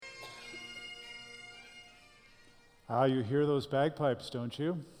You hear those bagpipes, don't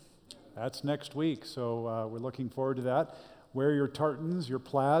you? That's next week, so we're looking forward to that. Wear your tartans, your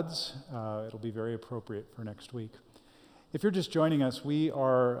plaids. It'll be very appropriate for next week. If you're just joining us, we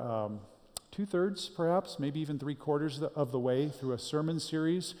are two-thirds, perhaps, maybe even three-quarters of the way through a sermon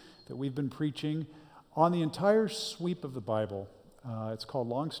series that we've been preaching on the entire sweep of the Bible. It's called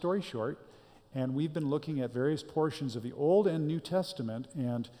Long Story Short, and we've been looking at various portions of the Old and New Testament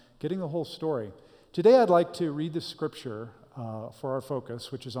and getting the whole story. Today I'd like to read the scripture for our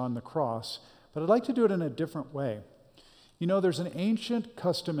focus, which is on the cross, but I'd like to do it in a different way. You know, there's an ancient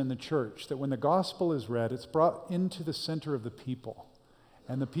custom in the church that when the gospel is read, it's brought into the center of the people,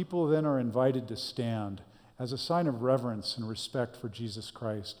 and the people then are invited to stand as a sign of reverence and respect for Jesus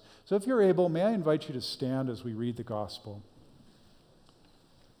Christ. So if you're able, may I invite you to stand as we read the gospel.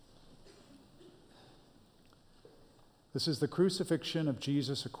 This is the crucifixion of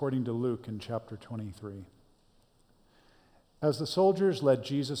Jesus according to Luke in chapter 23. As the soldiers led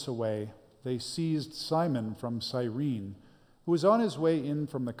Jesus away, they seized Simon from Cyrene, who was on his way in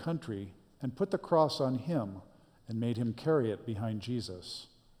from the country, and put the cross on him and made him carry it behind Jesus.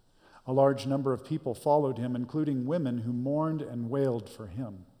 A large number of people followed him, including women who mourned and wailed for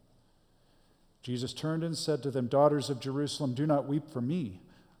him. Jesus turned and said to them, "Daughters of Jerusalem, do not weep for me.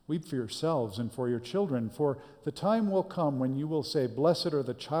 Weep for yourselves and for your children, for the time will come when you will say, 'Blessed are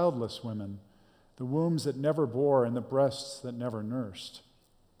the childless women, the wombs that never bore and the breasts that never nursed.'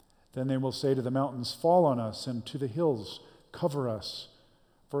 Then they will say to the mountains, 'Fall on us,' and to the hills, 'Cover us.'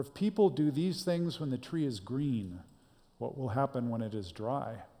 For if people do these things when the tree is green, what will happen when it is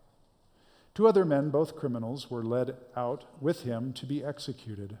dry?" 2 other men, both criminals, were led out with him to be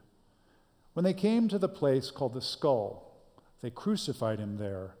executed. When they came to the place called the Skull, they crucified him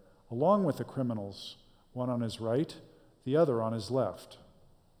there, along with the criminals, one on his right, the other on his left.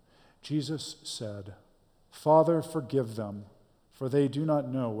 Jesus said, "Father, forgive them, for they do not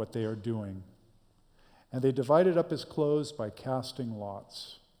know what they are doing." And they divided up his clothes by casting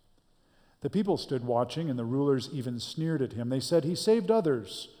lots. The people stood watching, and the rulers even sneered at him. They said, "He saved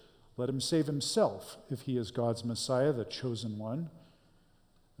others. Let him save himself, if he is God's Messiah, the chosen one."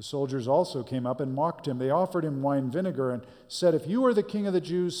 The soldiers also came up and mocked him. They offered him wine vinegar and said, "If you are the king of the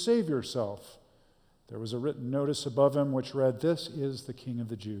Jews, save yourself." There was a written notice above him which read, "This is the King of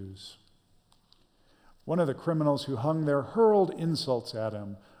the Jews." One of the criminals who hung there hurled insults at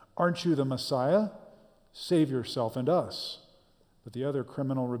him. "Aren't you the Messiah? Save yourself and us." But the other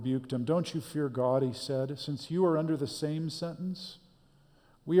criminal rebuked him. "Don't you fear God," he said, "since you are under the same sentence?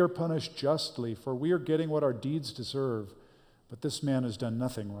 We are punished justly, for we are getting what our deeds deserve. But this man has done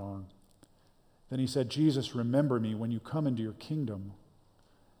nothing wrong." Then he said, "Jesus, remember me when you come into your kingdom."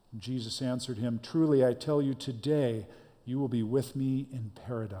 And Jesus answered him, "Truly I tell you, today you will be with me in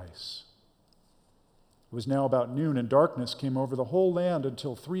paradise." It was now about noon, and darkness came over the whole land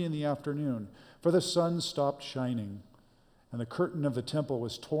until 3 p.m, for the sun stopped shining, and the curtain of the temple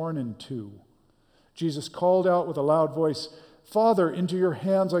was torn in two. Jesus called out with a loud voice, "Father, into your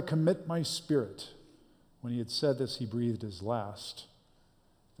hands I commit my spirit." When he had said this, he breathed his last.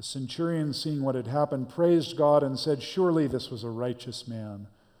 The centurion, seeing what had happened, praised God and said, "Surely this was a righteous man."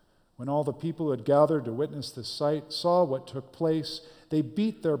 When all the people who had gathered to witness the sight saw what took place, they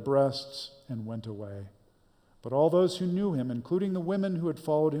beat their breasts and went away. But all those who knew him, including the women who had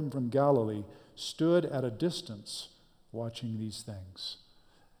followed him from Galilee, stood at a distance watching these things.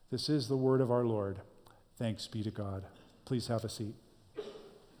 This is the word of our Lord. Thanks be to God. Please have a seat.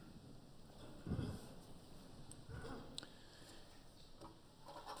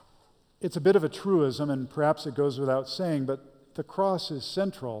 It's a bit of a truism, and perhaps it goes without saying, but the cross is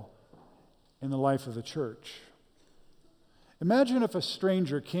central in the life of the church. Imagine if a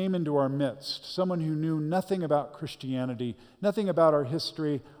stranger came into our midst, someone who knew nothing about Christianity, nothing about our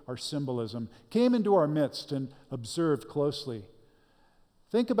history, our symbolism, came into our midst and observed closely.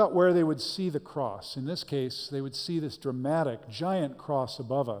 Think about where they would see the cross. In this case, they would see this dramatic, giant cross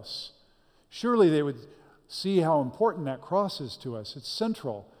above us. Surely they would see how important that cross is to us. It's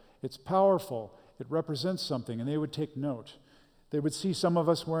central. It's powerful. It represents something, and they would take note. They would see some of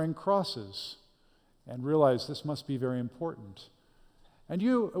us wearing crosses and realize this must be very important. And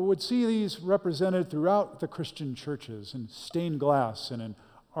you would see these represented throughout the Christian churches in stained glass and in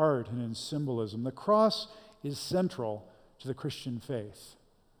art and in symbolism. The cross is central to the Christian faith.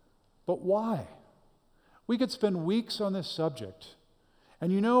 But why? We could spend weeks on this subject.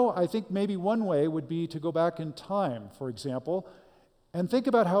 And you know, I think maybe one way would be to go back in time, for example, and think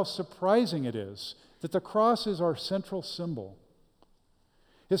about how surprising it is that the cross is our central symbol.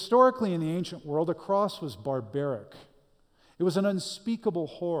 Historically, in the ancient world, a cross was barbaric. It was an unspeakable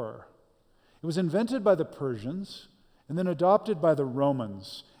horror. It was invented by the Persians, and then adopted by the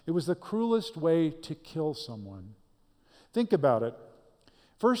Romans. It was the cruelest way to kill someone. Think about it.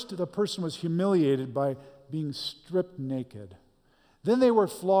 First, the person was humiliated by being stripped naked. Then they were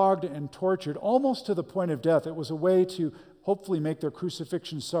flogged and tortured almost to the point of death. It was a way to hopefully make their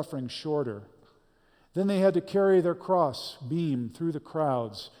crucifixion suffering shorter. Then they had to carry their cross beam through the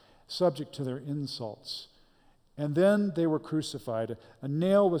crowds, subject to their insults. And then they were crucified. A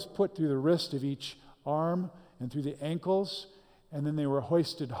nail was put through the wrist of each arm and through the ankles, and then they were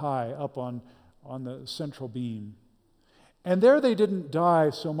hoisted high up on the central beam. And there they didn't die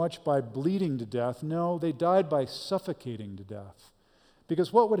so much by bleeding to death. No, they died by suffocating to death.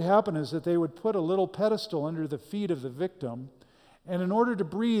 Because what would happen is that they would put a little pedestal under the feet of the victim, and in order to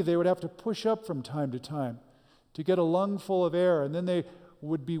breathe, they would have to push up from time to time to get a lungful of air, and then they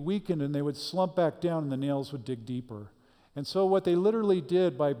would be weakened and they would slump back down and the nails would dig deeper. And so what they literally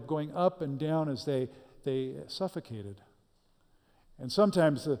did by going up and down is they suffocated. And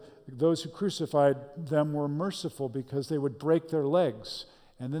sometimes those who crucified them were merciful because they would break their legs,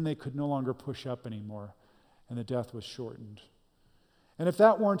 and then they could no longer push up anymore, and the death was shortened. And if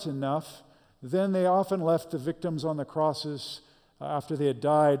that weren't enough, then they often left the victims on the crosses after they had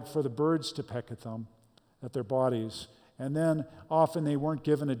died for the birds to peck at them, at their bodies. And then often they weren't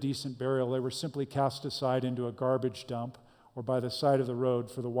given a decent burial. They were simply cast aside into a garbage dump or by the side of the road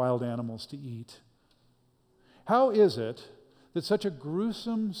for the wild animals to eat. How is it that such a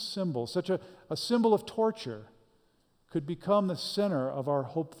gruesome symbol, such a symbol of torture, could become the center of our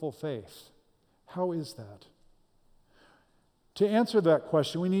hopeful faith? How is that? To answer that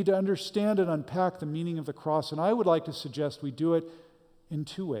question, we need to understand and unpack the meaning of the cross, and I would like to suggest we do it in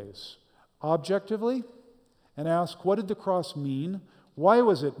two ways. Objectively, and ask, what did the cross mean? Why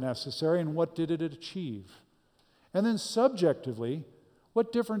was it necessary? And what did it achieve? And then subjectively,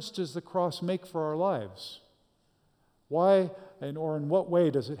 what difference does the cross make for our lives? Why or in what way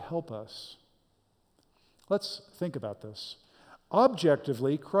does it help us? Let's think about this.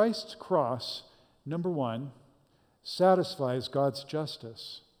 Objectively, Christ's cross, number one, satisfies God's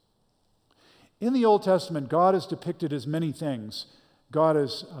justice. In the Old Testament, God is depicted as many things. God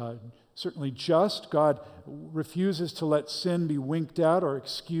is certainly just. God refuses to let sin be winked out or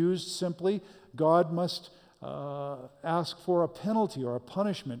excused simply. God must ask for a penalty or a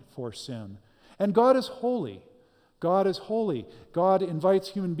punishment for sin. And God is holy. God is holy. God invites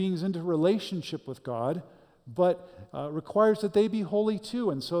human beings into relationship with God, but requires that they be holy too.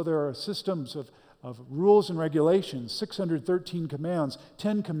 And so there are systems of rules and regulations, 613 commands,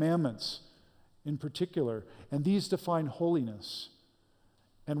 10 commandments in particular, and these define holiness.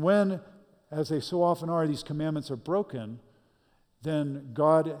 And when, as they so often are, these commandments are broken, then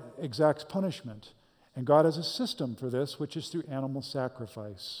God exacts punishment. And God has a system for this, which is through animal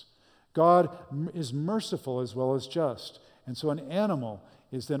sacrifice. God is merciful as well as just. And so an animal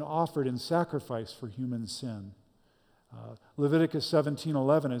is then offered in sacrifice for human sin. Leviticus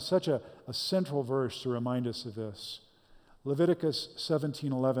 17:11 is such a central verse to remind us of this. Leviticus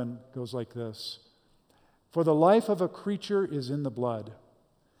 17:11 goes like this: "For the life of a creature is in the blood,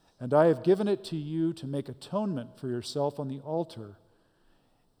 and I have given it to you to make atonement for yourself on the altar.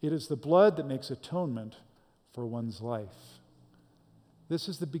 It is the blood that makes atonement for one's life." This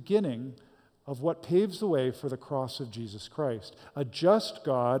is the beginning of what paves the way for the cross of Jesus Christ. A just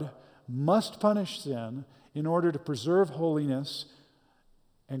God must punish sin in order to preserve holiness,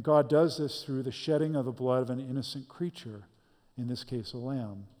 and God does this through the shedding of the blood of an innocent creature, in this case a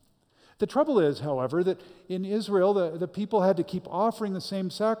lamb. The trouble is, however, that in Israel the people had to keep offering the same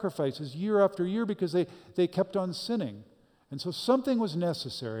sacrifices year after year because they kept on sinning. And so something was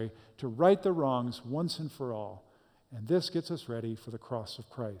necessary to right the wrongs once and for all. And this gets us ready for the cross of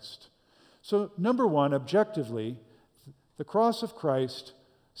Christ. So number one, objectively, the cross of Christ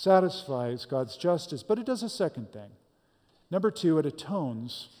satisfies God's justice, but it does a second thing. Number two, it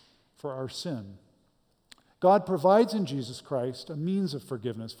atones for our sin. God provides in Jesus Christ a means of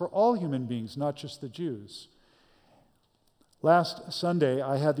forgiveness for all human beings, not just the Jews. Last Sunday,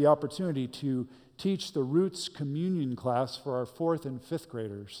 I had the opportunity to teach the Roots communion class for our 4th and 5th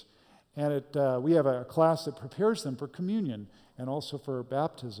graders. And we have a class that prepares them for communion and also for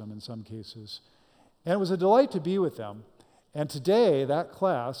baptism in some cases. And it was a delight to be with them. And today, that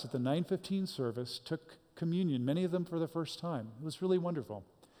class at the 9:15 service took communion, many of them for the first time. It was really wonderful.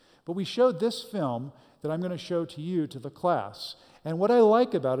 But we showed this film that I'm going to show to you, to the class. And what I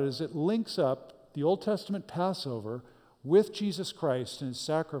like about it is it links up the Old Testament Passover with Jesus Christ and his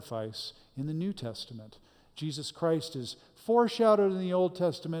sacrifice in the New Testament. Jesus Christ is foreshadowed in the Old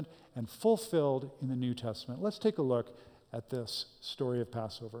Testament and fulfilled in the New Testament. Let's take a look at this story of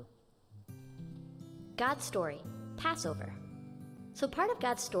Passover. God's story, Passover. So part of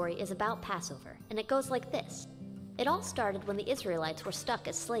God's story is about Passover, and it goes like this. It all started when the Israelites were stuck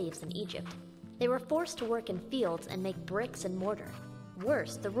as slaves in Egypt. They were forced to work in fields and make bricks and mortar.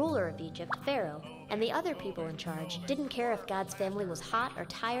 Worse, the ruler of Egypt, Pharaoh, and the other people in charge didn't care if God's family was hot or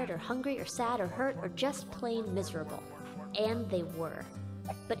tired or hungry or sad or hurt or just plain miserable. And they were.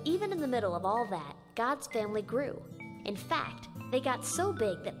 But even in the middle of all that, God's family grew. In fact, they got so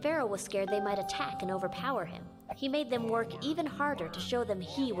big that Pharaoh was scared they might attack and overpower him. He made them work even harder to show them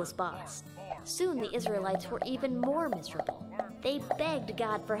he was boss. Soon the Israelites were even more miserable. They begged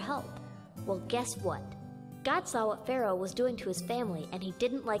God for help. Well, guess what? God saw what Pharaoh was doing to his family, and he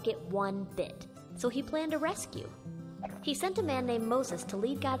didn't like it one bit. So he planned a rescue. He sent a man named Moses to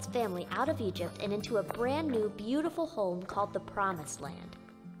lead God's family out of Egypt and into a brand new, beautiful home called the Promised Land.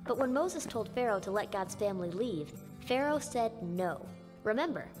 But when Moses told Pharaoh to let God's family leave, Pharaoh said no.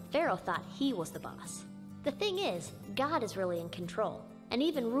 Remember, Pharaoh thought he was the boss. The thing is, God is really in control, and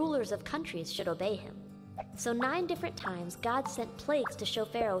even rulers of countries should obey him. So 9 different times, God sent plagues to show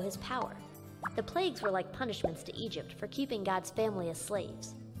Pharaoh his power. The plagues were like punishments to Egypt for keeping God's family as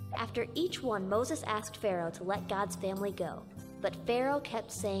slaves. After each one, Moses asked Pharaoh to let God's family go, but Pharaoh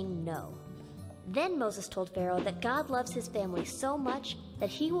kept saying no. Then Moses told Pharaoh that God loves his family so much that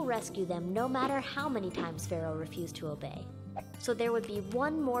he will rescue them no matter how many times Pharaoh refused to obey. So there would be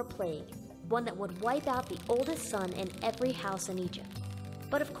one more plague, one that would wipe out the oldest son in every house in Egypt.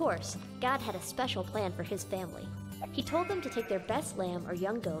 But of course, God had a special plan for his family. He told them to take their best lamb or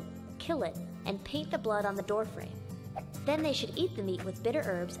young goat, kill it, and paint the blood on the doorframe. Then they should eat the meat with bitter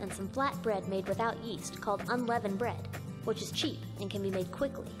herbs and some flat bread made without yeast called unleavened bread, which is cheap and can be made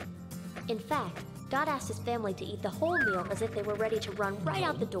quickly. In fact, God asked his family to eat the whole meal as if they were ready to run right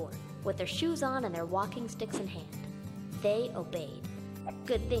out the door, with their shoes on and their walking sticks in hand. They obeyed.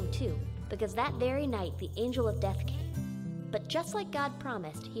 Good thing, too, because that very night the angel of death came. But just like God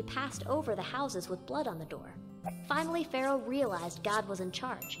promised, he passed over the houses with blood on the door. Finally, Pharaoh realized God was in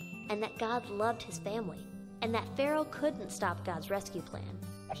charge, and that God loved his family, and that Pharaoh couldn't stop God's rescue plan.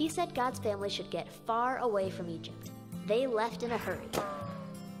 He said God's family should get far away from Egypt. They left in a hurry.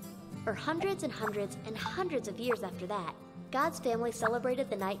 For hundreds and hundreds and hundreds of years after that, God's family celebrated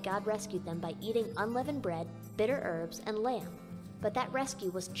the night God rescued them by eating unleavened bread, bitter herbs, and lamb. But that rescue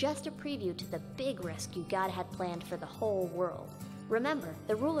was just a preview to the big rescue God had planned for the whole world. Remember,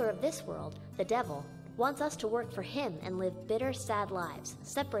 the ruler of this world, the devil, wants us to work for him and live bitter, sad lives,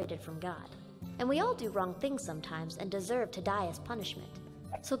 separated from God. And we all do wrong things sometimes and deserve to die as punishment.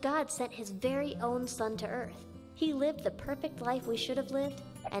 So God sent his very own son to earth. He lived the perfect life we should have lived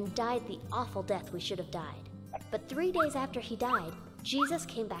and died the awful death we should have died. But 3 days after he died, Jesus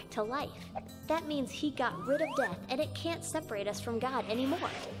came back to life. That means he got rid of death, and it can't separate us from God anymore.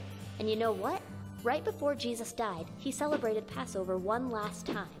 And you know what? Right before Jesus died, he celebrated Passover one last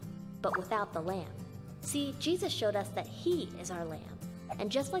time, but without the lamb. See, Jesus showed us that he is our lamb. And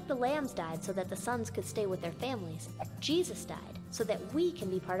just like the lambs died so that the sons could stay with their families, Jesus died so that we can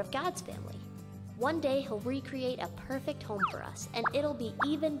be part of God's family. One day he'll recreate a perfect home for us, and it'll be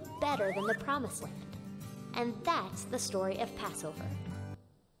even better than the Promised Land. And that's the story of Passover.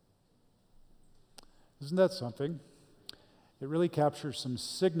 Isn't that something? It really captures some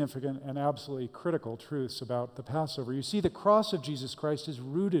significant and absolutely critical truths about the Passover. You see, the cross of Jesus Christ is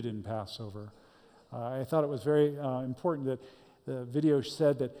rooted in Passover. I thought it was very important that the video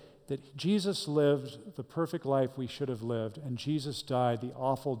said that Jesus lived the perfect life we should have lived, and Jesus died the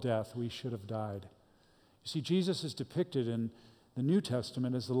awful death we should have died. You see, Jesus is depicted in the New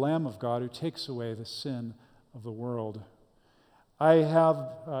Testament as the Lamb of God who takes away the sin of the world. I have,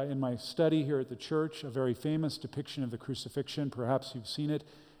 in my study here at the church, a very famous depiction of the crucifixion. Perhaps you've seen it.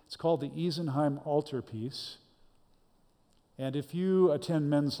 It's called the Isenheim altarpiece. And if you attend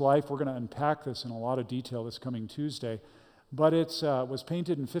Men's Life, we're going to unpack this in a lot of detail this coming Tuesday. But it was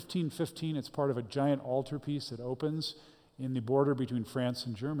painted in 1515. It's part of a giant altarpiece that opens in the border between France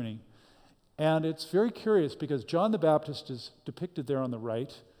and Germany. And it's very curious because John the Baptist is depicted there on the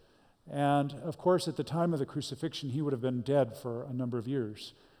right. And of course, at the time of the crucifixion, he would have been dead for a number of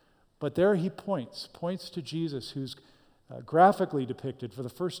years. But there he points to Jesus, who's graphically depicted for the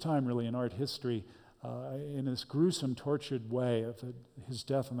first time really in art history in this gruesome, tortured way of his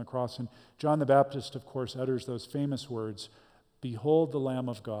death on the cross. And John the Baptist, of course, utters those famous words, "Behold the Lamb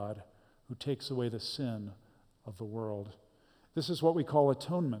of God who takes away the sin of the world." This is what we call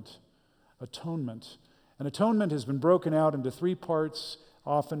atonement. Atonement. And atonement has been broken out into 3 parts,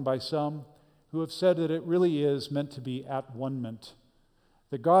 often by some, who have said that it really is meant to be at one-ment.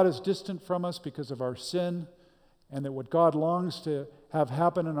 That God is distant from us because of our sin, and that what God longs to have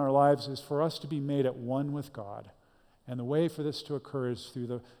happen in our lives is for us to be made at one with God, And the way for this to occur is through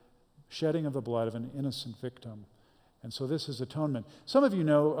the shedding of the blood of an innocent victim. And so this is atonement. Some of you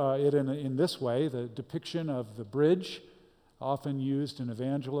know it in this way, the depiction of the bridge, often used in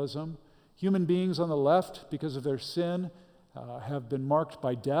evangelism. Human beings on the left, because of their sin, have been marked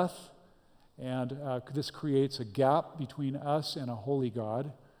by death, and this creates a gap between us and a holy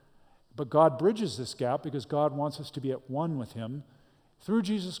God. But God bridges this gap because God wants us to be at one with him through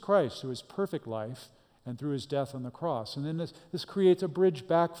Jesus Christ, through his perfect life, and through his death on the cross. And then this creates a bridge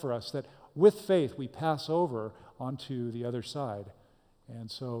back for us that with faith we pass over onto the other side. And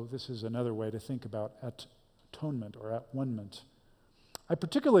so this is another way to think about atonement or at-one-ment. I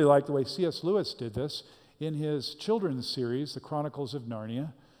particularly like the way C.S. Lewis did this in his children's series, The Chronicles of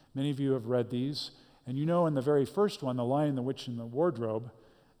Narnia. Many of you have read these. And you know in the very first one, The Lion, the Witch, and the Wardrobe,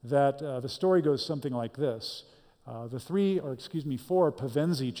 that the story goes something like this. The four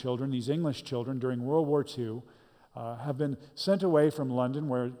Pevensie children, these English children during World War II, have been sent away from London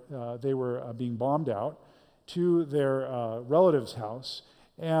where they were being bombed out to their relative's house.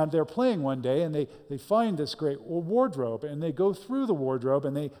 And they're playing one day and they find this great wardrobe, and they go through the wardrobe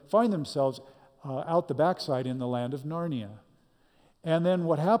and they find themselves out the backside in the land of Narnia. And then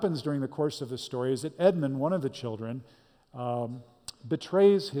what happens during the course of the story is that Edmund, one of the children,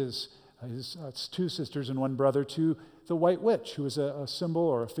 betrays his two sisters and one brother to the White Witch, who is a symbol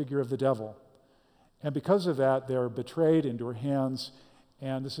or a figure of the devil. And because of that, they're betrayed into her hands,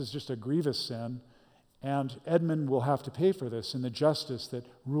 and this is just a grievous sin. And Edmund will have to pay for this in the justice that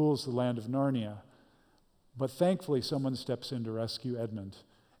rules the land of Narnia. But thankfully, someone steps in to rescue Edmund,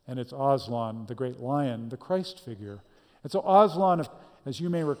 and it's Aslan, the great lion, the Christ figure. And so Aslan, as you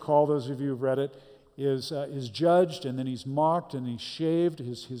may recall, those of you who've read it, is judged, and then he's mocked, and he's shaved.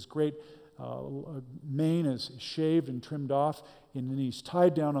 His great mane is shaved and trimmed off, and then he's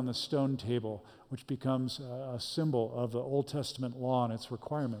tied down on the stone table, which becomes a symbol of the Old Testament law and its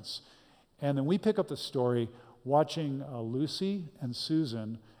requirements. And then we pick up the story watching Lucy and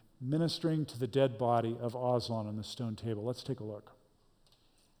Susan ministering to the dead body of Aslan on the stone table. Let's take a look.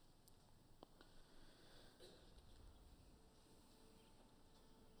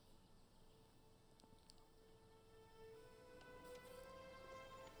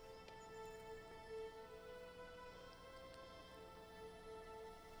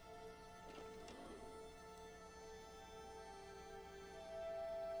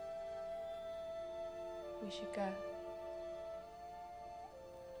 We should go.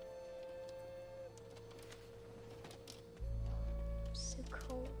 So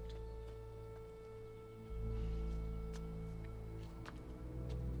cold.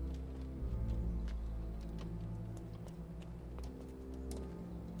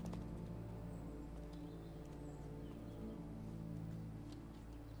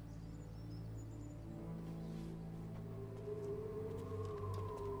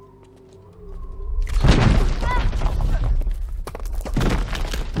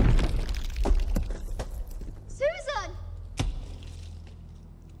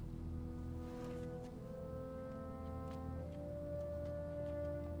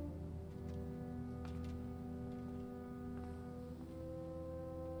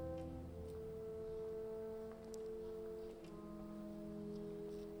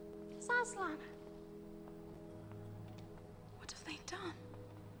 Aslan. What have they done?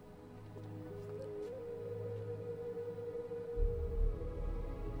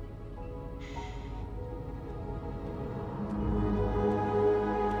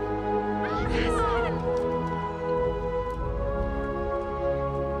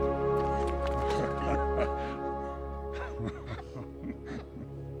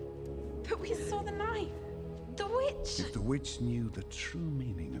 But we saw the knife. The witch. If the witch knew the true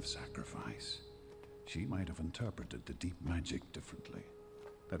meaning of sacrifice, she might have interpreted the deep magic differently.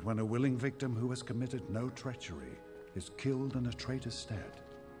 That when a willing victim who has committed no treachery is killed in a traitor's stead,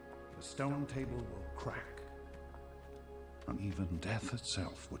 the stone table will crack, and even death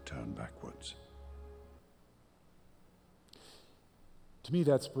itself would turn backwards. To me,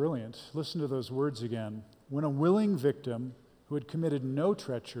 that's brilliant. Listen to those words again. When a willing victim who had committed no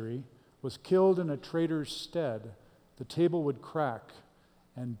treachery was killed in a traitor's stead, the table would crack,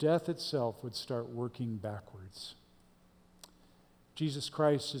 and death itself would start working backwards. Jesus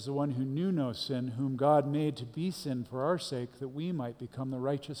Christ is the one who knew no sin, whom God made to be sin for our sake, that we might become the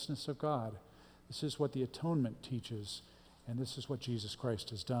righteousness of God. This is what the atonement teaches, and this is what Jesus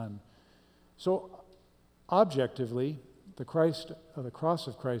Christ has done. So, objectively, the cross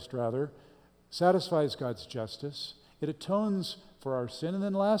of Christ, satisfies God's justice. It atones for our sin, and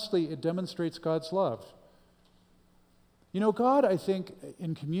then lastly, it demonstrates God's love. You know, God, I think,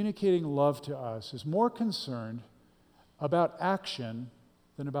 in communicating love to us, is more concerned about action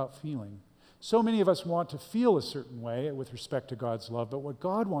than about feeling. So many of us want to feel a certain way with respect to God's love, but what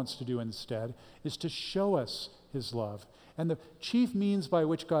God wants to do instead is to show us his love. And the chief means by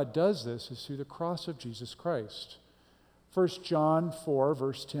which God does this is through the cross of Jesus Christ. 1 John 4,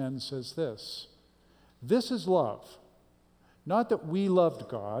 verse 10 says this, "This is love, not that we loved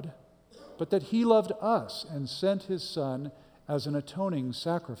God, but that he loved us and sent his Son as an atoning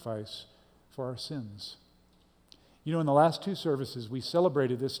sacrifice for our sins." You know, in the last two services, we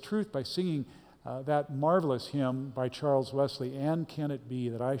celebrated this truth by singing that marvelous hymn by Charles Wesley, "And Can It Be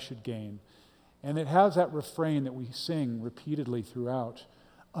That I Should Gain?" And it has that refrain that we sing repeatedly throughout.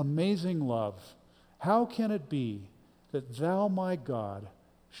 "Amazing love, how can it be that thou, my God,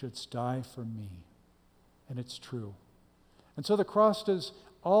 shouldst die for me?" And it's true. And so the cross does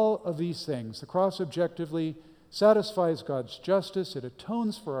all of these things. The cross objectively satisfies God's justice, it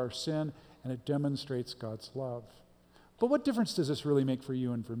atones for our sin, and it demonstrates God's love. But what difference does this really make for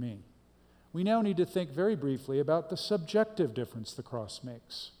you and for me? We now need to think very briefly about the subjective difference the cross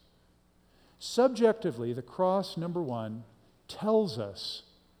makes. Subjectively, the cross, number one, tells us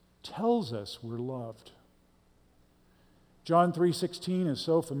we're loved. John 3:16 is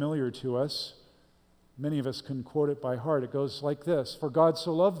so familiar to us. Many of us can quote it by heart. It goes like this, "For God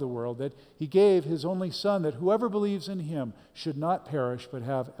so loved the world that he gave his only Son, that whoever believes in him should not perish but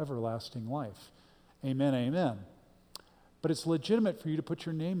have everlasting life." Amen, amen. But it's legitimate for you to put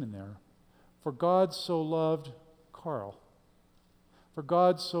your name in there. For God so loved Carl. For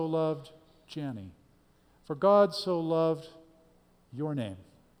God so loved Janie. For God so loved your name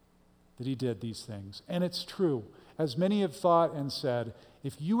that he did these things. And it's true. As many have thought and said,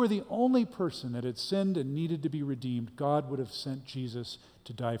 if you were the only person that had sinned and needed to be redeemed, God would have sent Jesus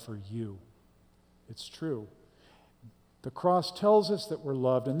to die for you. It's true. The cross tells us that we're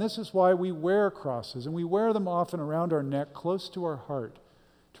loved, and this is why we wear crosses, and we wear them often around our neck, close to our heart,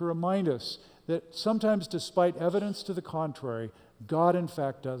 to remind us that sometimes, despite evidence to the contrary, God in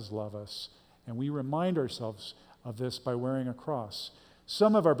fact does love us, and we remind ourselves of this by wearing a cross.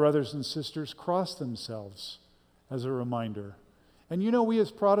 Some of our brothers and sisters cross themselves as a reminder. And you know, we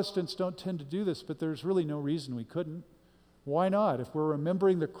as Protestants don't tend to do this, but there's really no reason we couldn't. Why not? If we're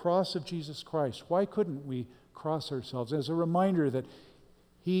remembering the cross of Jesus Christ, why couldn't we cross ourselves as a reminder that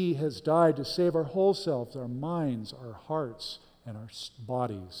he has died to save our whole selves, our minds, our hearts, and our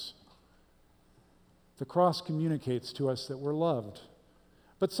bodies? The cross communicates to us that we're loved.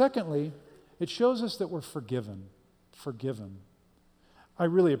 But secondly, it shows us that we're forgiven. Forgiven. I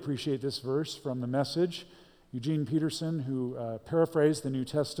really appreciate this verse from the Message. Eugene Peterson, who paraphrased the New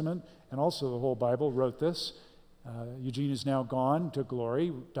Testament and also the whole Bible, wrote this. Eugene is now gone to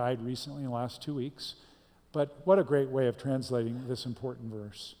glory, died recently in the last 2 weeks. But what a great way of translating this important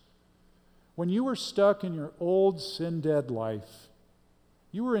verse. When you were stuck in your old sin-dead life,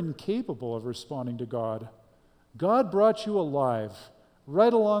 you were incapable of responding to God. God brought you alive,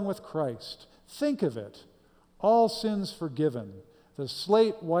 right along with Christ. Think of it. All sins forgiven, the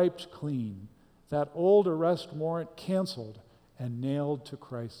slate wiped clean, that old arrest warrant canceled and nailed to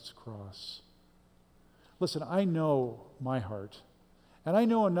Christ's cross. Listen, I know my heart, and I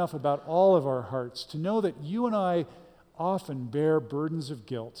know enough about all of our hearts to know that you and I often bear burdens of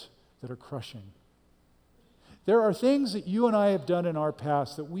guilt that are crushing. There are things that you and I have done in our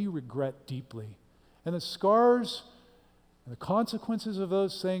past that we regret deeply, and the scars and the consequences of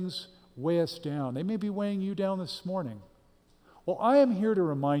those things weigh us down. They may be weighing you down this morning. Well, I am here to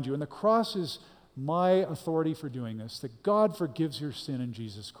remind you, and the cross is my authority for doing this, that God forgives your sin in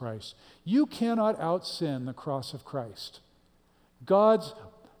Jesus Christ. You cannot out-sin the cross of Christ. God's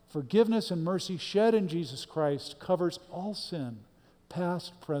forgiveness and mercy shed in Jesus Christ covers all sin,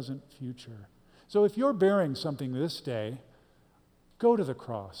 past, present, future. So if you're bearing something this day, go to the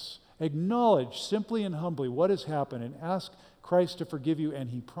cross. Acknowledge simply and humbly what has happened and ask Christ to forgive you, and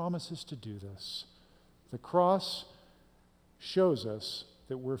he promises to do this. The cross shows us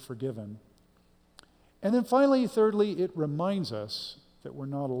that we're forgiven. And then finally, thirdly, it reminds us that we're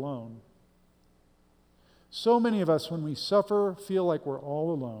not alone. So many of us, when we suffer, feel like we're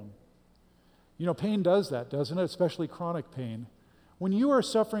all alone. You know, pain does that, doesn't it? Especially chronic pain. When you are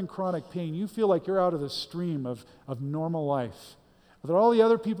suffering chronic pain, you feel like you're out of the stream of normal life. There are all the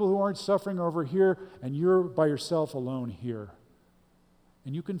other people who aren't suffering over here, and you're by yourself alone here.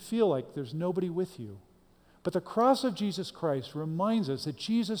 And you can feel like there's nobody with you. But the cross of Jesus Christ reminds us that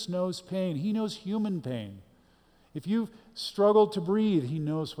Jesus knows pain. He knows human pain. If you've struggled to breathe, he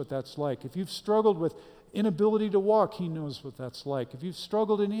knows what that's like. If you've struggled with inability to walk, he knows what that's like. If you've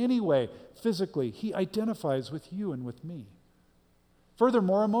struggled in any way physically, he identifies with you and with me.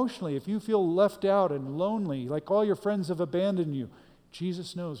 Furthermore, emotionally, if you feel left out and lonely, like all your friends have abandoned you,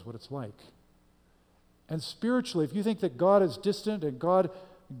 Jesus knows what it's like. And spiritually, if you think that God is distant and God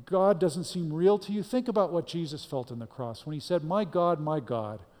doesn't seem real to you, think about what Jesus felt on the cross when he said, my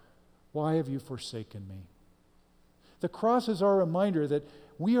God, why have you forsaken me?" The cross is our reminder that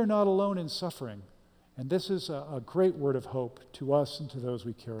we are not alone in suffering. And this is a great word of hope to us and to those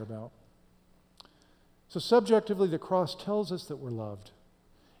we care about. So subjectively, the cross tells us that we're loved.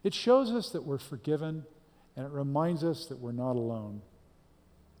 It shows us that we're forgiven, and it reminds us that we're not alone.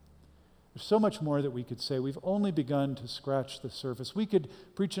 There's so much more that we could say. We've only begun to scratch the surface. We could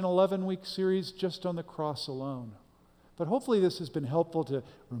preach an 11-week series just on the cross alone. But hopefully this has been helpful to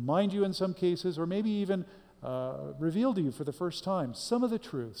remind you in some cases, or maybe even reveal to you for the first time some of the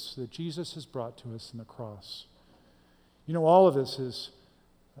truths that Jesus has brought to us in the cross. You know, all of this is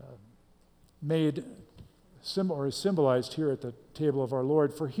made or is symbolized here at the table of our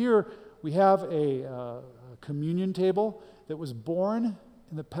Lord. For here we have a communion table that was born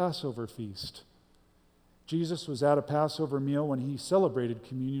in the Passover feast. Jesus was at a Passover meal when he celebrated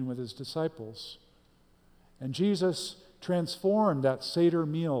communion with his disciples. And Jesus transformed that Seder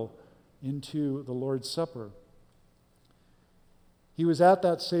meal into the Lord's Supper. He was at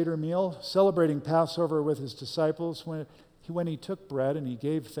that Seder meal celebrating Passover with his disciples when he took bread and he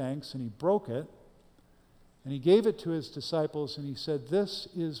gave thanks and he broke it and he gave it to his disciples and he said, "This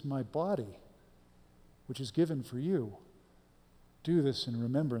is my body, which is given for you. Do this in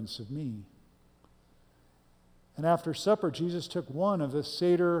remembrance of me." And after supper, Jesus took one of the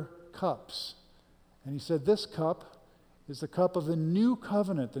Seder cups and he said, "This cup is the cup of the new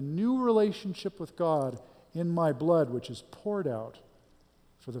covenant, the new relationship with God in my blood, which is poured out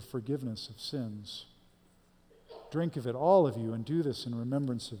for the forgiveness of sins. Drink of it, all of you, and do this in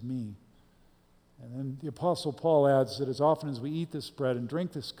remembrance of me." And then the Apostle Paul adds that as often as we eat this bread and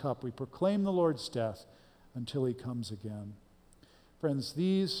drink this cup, we proclaim the Lord's death until he comes again. Friends,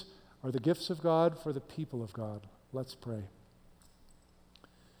 these are the gifts of God for the people of God. Let's pray.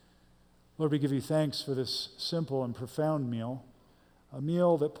 Lord, we give you thanks for this simple and profound meal, a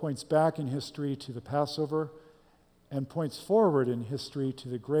meal that points back in history to the Passover and points forward in history to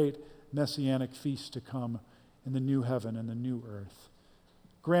the great messianic feast to come in the new heaven and the new earth.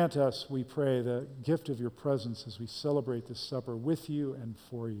 Grant us, we pray, the gift of your presence as we celebrate this supper with you and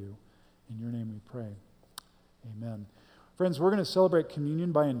for you. In your name we pray. Amen. Friends, we're going to celebrate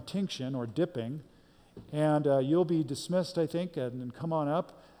communion by intinction or dipping, and you'll be dismissed, I think, and come on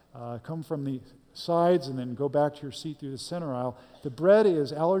up. Come from the sides and then go back to your seat through the center aisle. The bread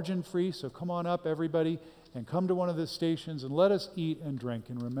is allergen-free, so come on up, everybody, and come to one of the stations and let us eat and drink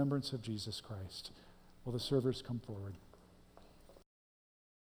in remembrance of Jesus Christ. Will the servers come forward?